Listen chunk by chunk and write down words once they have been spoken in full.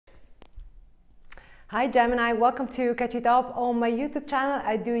Hi Gemini, welcome to Catchit-up. On my YouTube channel,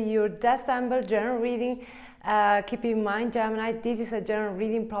 I do your December general reading. Keep in mind, Gemini, this is a general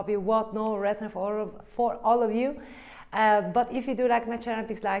reading, probably won't know resonate for all of you. But if you do like my channel,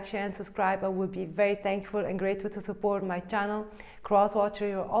 please like, share and subscribe. I would be very thankful and grateful to support my channel. Cross-watcher,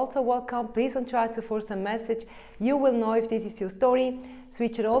 you're also welcome. Please don't try to force a message. You will know if this is your story.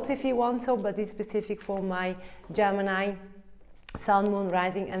 Switch it also if you want so, but it's specific for my Gemini, Sun, Moon,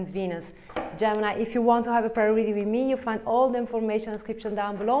 Rising and Venus. Gemini, if you want to have a prayer reading with me, you find all the information in the description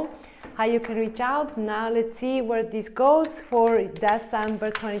down below, how you can reach out. Now let's see where this goes for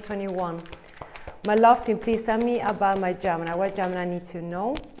December 2021. My love team, please tell me about my Gemini. What Gemini need to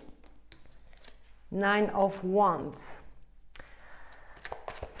know? 9 of Wands.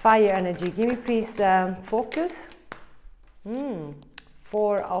 Fire energy. Give me please focus.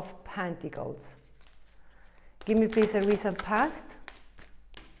 4 of Pentacles. Give me please a recent past.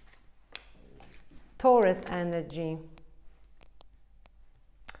 Taurus energy.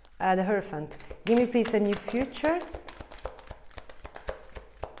 The Hierophant. Give me please a new future.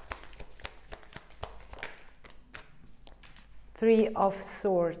 Three of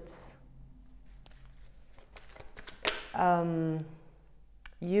Swords.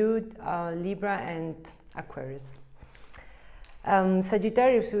 Libra and Aquarius.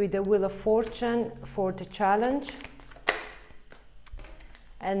 Sagittarius with the Wheel of Fortune for the challenge.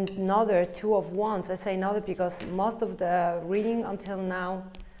 And another 2 of Wands. I say another because most of the reading until now,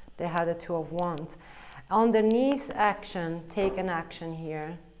 they had a 2 of Wands. Underneath action, take an action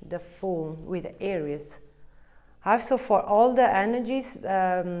here. The Fool with Aries. I've so far all the energies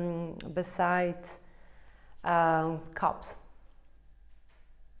besides Cups.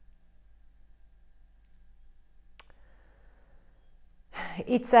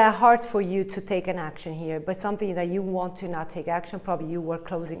 It's hard for you to take an action here, but something that you want to not take action. Probably you were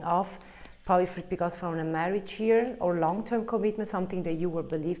closing off, probably because from a marriage here or long-term commitment, something that you were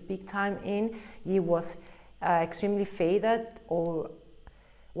believed big time in. You was extremely faded or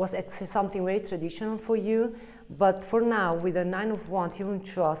was something very traditional for you. But for now, with the 9 of Wands, you don't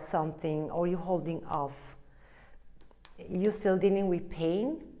trust something or you're holding off. You're still dealing with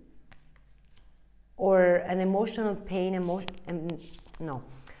pain or an emotional pain,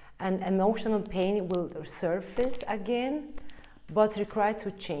 an emotional pain will surface again, but require to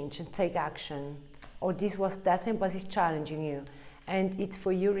change and take action. Or this was destined, but it's challenging you. And it's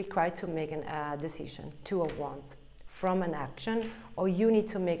for you required to make a decision, 2 of Wands, from an action, or you need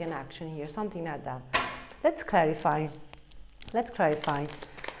to make an action here, something like that. Let's clarify. Let's clarify.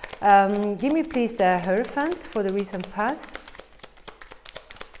 Give me please the Hierophant for the recent past.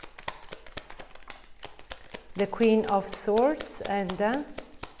 The Queen of Swords and the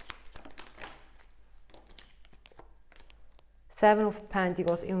 7 of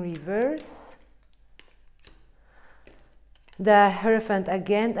Pentacles in reverse. The Hierophant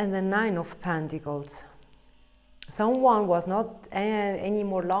again and the 9 of Pentacles. Someone was not any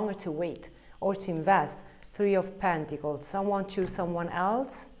more longer to wait or to invest. 3 of Pentacles. Someone choose someone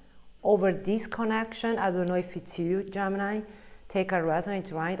else over this connection. I don't know if it's you, Gemini. Take a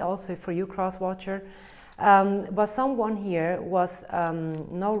resonance, right? Also for you, cross-watcher. But someone here was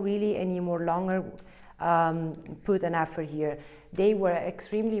not really any more longer put an effort here. They were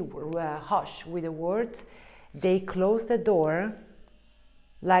extremely hush with the words. They closed the door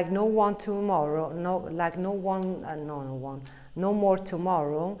like no one tomorrow, no more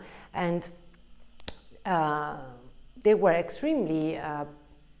tomorrow, and they were extremely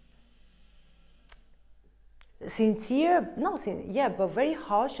sincere, but very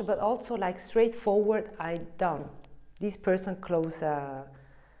harsh, but also like straightforward. Done. This person closed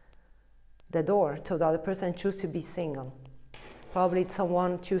the door, so the other person choose to be single. Probably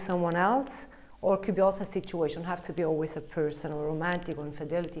someone choose someone else, or it could be also a situation. Have to be always a person or romantic or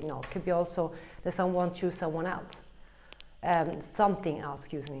infidelity. No, it could be also that someone choose someone else. Something else,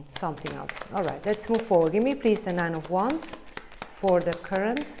 excuse me, something else. All right, let's move forward. Give me please the 9 of Wands for the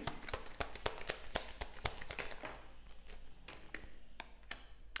current.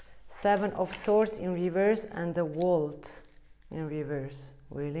 7 of Swords in reverse and the World in reverse.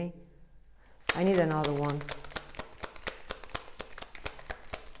 Really? I need another one.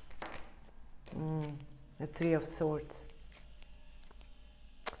 The 3 of Swords.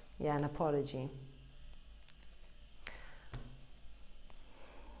 Yeah, an apology.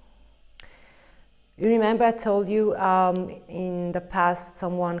 You remember I told you in the past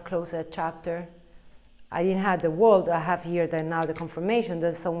someone closed a chapter. I didn't have the World. I have here now the confirmation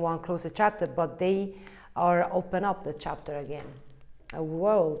that someone closed a chapter, but they are open up the chapter again. A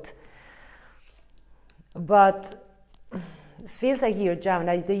World. But feels like here,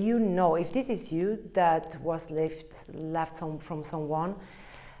 Gemini, that you know, if this is you that was left from someone,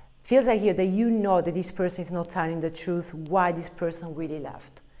 feels like here that you know that this person is not telling the truth, why this person really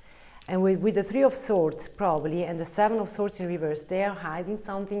left. And with the Three of Swords, probably, and the Seven of Swords in reverse, they are hiding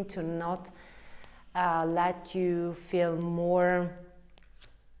something to not let you feel more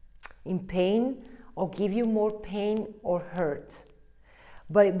in pain, or give you more pain or hurt.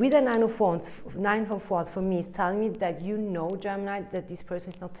 But with the Nine of Wands for me is telling me that you know, Gemini, that this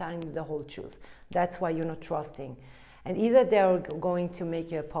person is not telling you the whole truth. That's why you're not trusting. And either they're going to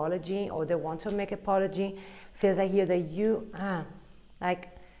make you an apology, or they want to make an apology. Feels like here that you,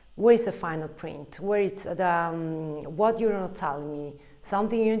 like, where is the final print? Where it's the, what you're not telling me?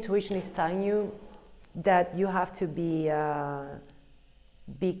 Something your intuition is telling you that you have to be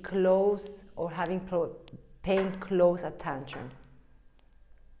close, or paying close attention.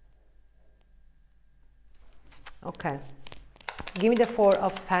 Okay. Give me the Four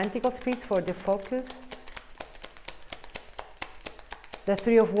of Pentacles, please, for the focus. The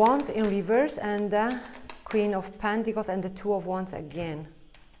Three of Wands in reverse, and the Queen of Pentacles, and the Two of Wands again.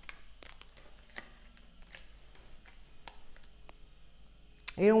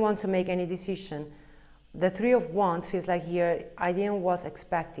 You don't want to make any decision. The Three of Wands feels like here, I didn't was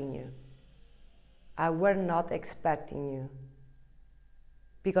expecting you. I were not expecting you.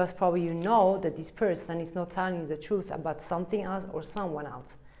 Because probably you know that this person is not telling you the truth about something else or someone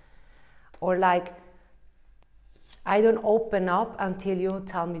else. Or like, I don't open up until you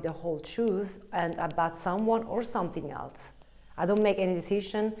tell me the whole truth and about someone or something else. I don't make any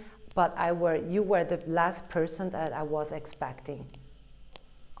decision, but you were the last person that I was expecting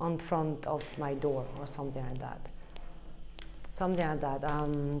on front of my door, or something like that. Something like that,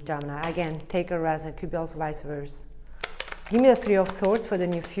 Gemini. Again, take a rest, and could be also vice versa. Give me the Three of Swords for the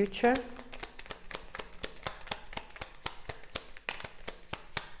new future.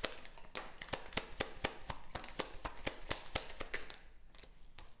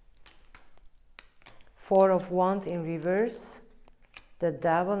 Four of Wands in reverse, the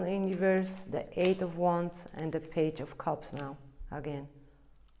Devil in reverse, the Eight of Wands, and the Page of Cups now, again.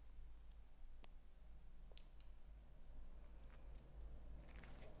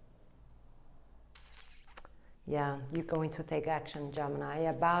 Yeah, you're going to take action, Gemini.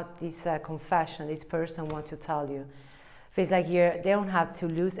 About this confession this person wants to tell you. Feels like here they don't have to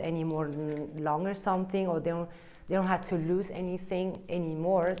lose any more longer something, or they don't have to lose anything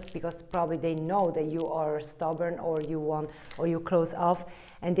anymore, because probably they know that you are stubborn, or you close off,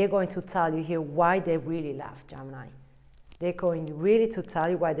 and they're going to tell you here why they really left, Gemini. They're going really to tell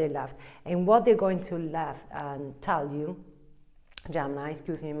you why they left, and what they're going to tell you, Gemini.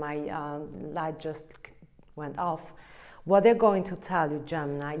 Excuse me, my light just went off. What they're going to tell you,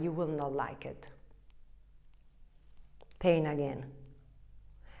 Gemini, you will not like it. Pain again.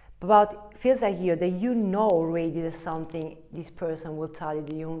 But feels like here that you know already there's something this person will tell you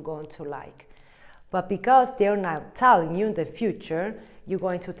that you're going to like. But because they're now telling you in the future, you're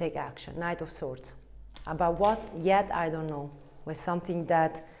going to take action. Knight of Swords. About what? Yet I don't know. Was something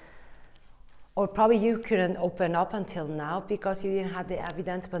that, or probably you couldn't open up until now because you didn't have the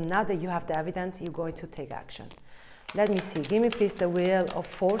evidence, but now that you have the evidence, you're going to take action. Let me see. Give me please the Wheel of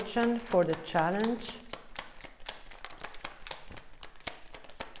Fortune for the challenge.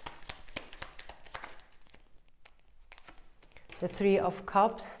 The Three of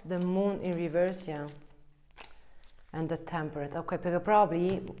Cups, the Moon in reverse, yeah. And the Temperance. Okay, because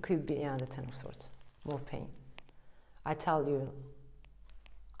probably could be, yeah, the Ten of Swords. More pain. I tell you.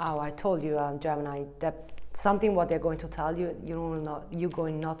 Oh, I told you, Gemini, that something what they're going to tell you, you're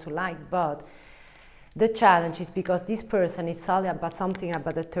going not to like, but the challenge is because this person is telling about something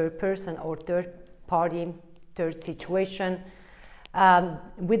about the third person or third party, third situation.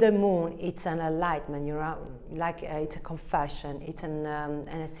 With the Moon, it's an enlightenment, it's a confession, it's and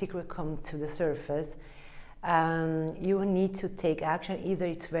a secret comes to the surface. You need to take action. Either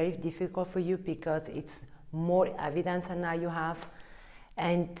it's very difficult for you because it's more evidence than now you have,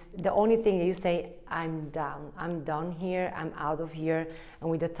 and the only thing that you say, I'm done here, I'm out of here. And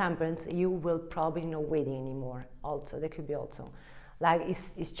with the Temperance, you will probably not waiting anymore. Also, that could be also like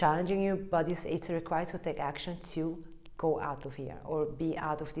it's challenging you, but it's required to take action to go out of here or be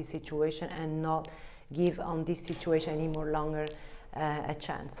out of this situation and not give on this situation any more longer a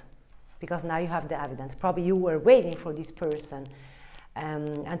chance, because now you have the evidence. Probably you were waiting for this person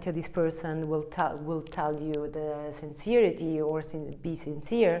until this person will tell you the sincerity or be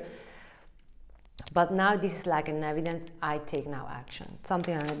sincere, but now this is like an evidence. I take now action,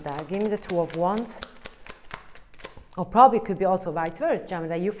 something like that. Give me the Two of Wands. Or probably could be also vice versa, Gemini,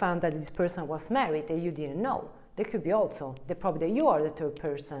 that you found that this person was married and you didn't know. There could be also probably that you are the third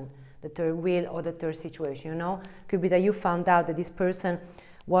person, the third wheel, or the third situation, you know. Could be that you found out that this person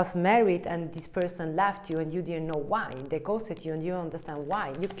was married and this person left you and you didn't know why. They ghosted you and you don't understand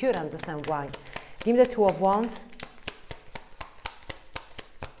why. You could understand why. Give me the Two of Wands.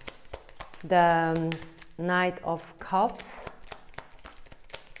 The Knight of Cups.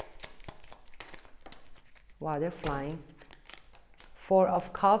 Wow, they're flying. Four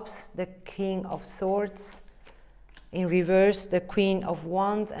of Cups, the King of Swords. In reverse, the Queen of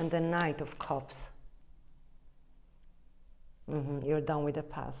Wands and the Knight of Cups. You're done with the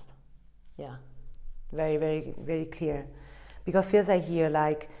past. Yeah, very, very, very clear. Because it feels like here,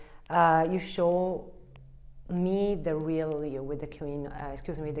 like you show me the real you with the Queen,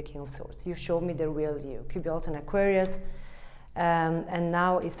 the King of Swords. You show me the real you. Could be also an Aquarius. And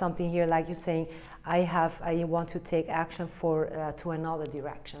now it's something here like you're saying, I want to take action to another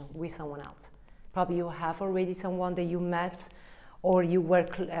direction with someone else. Probably you have already someone that you met, or you were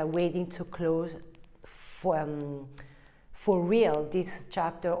waiting to close for real this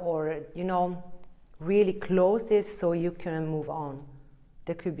chapter, or you know, really close this so you can move on.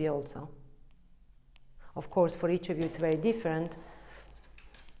 That could be also. Of course, for each of you it's very different,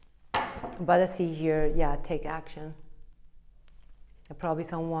 but I see here, yeah, take action. Probably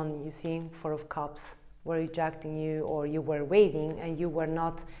someone you see, Four of Cups, were rejecting you, or you were waiting and you were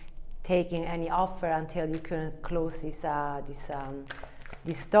not taking any offer until you couldn't close this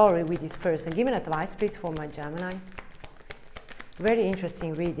story with this person. Give me an advice, please, for my Gemini. Very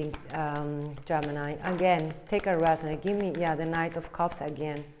interesting reading, Gemini. Again, take a resonance. Give me, yeah, the Knight of Cups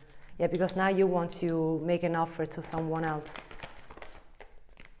again. Yeah, because now you want to make an offer to someone else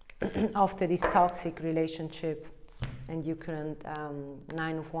after this toxic relationship. And you couldn't,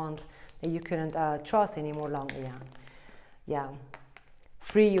 Nine of Wands, that you couldn't trust anymore longer, yeah. Yeah.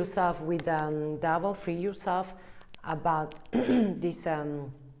 Free yourself with Devil, free yourself about this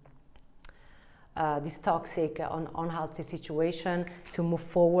toxic, unhealthy situation, to move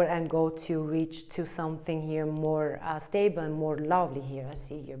forward and go to reach to something here more stable and more lovely here. I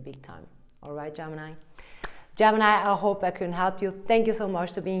see here big time. All right, Gemini. Gemini, I hope I can help you. Thank you so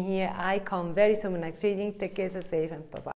much for being here. I come very soon in the next reading. Take care, stay safe, and bye-bye.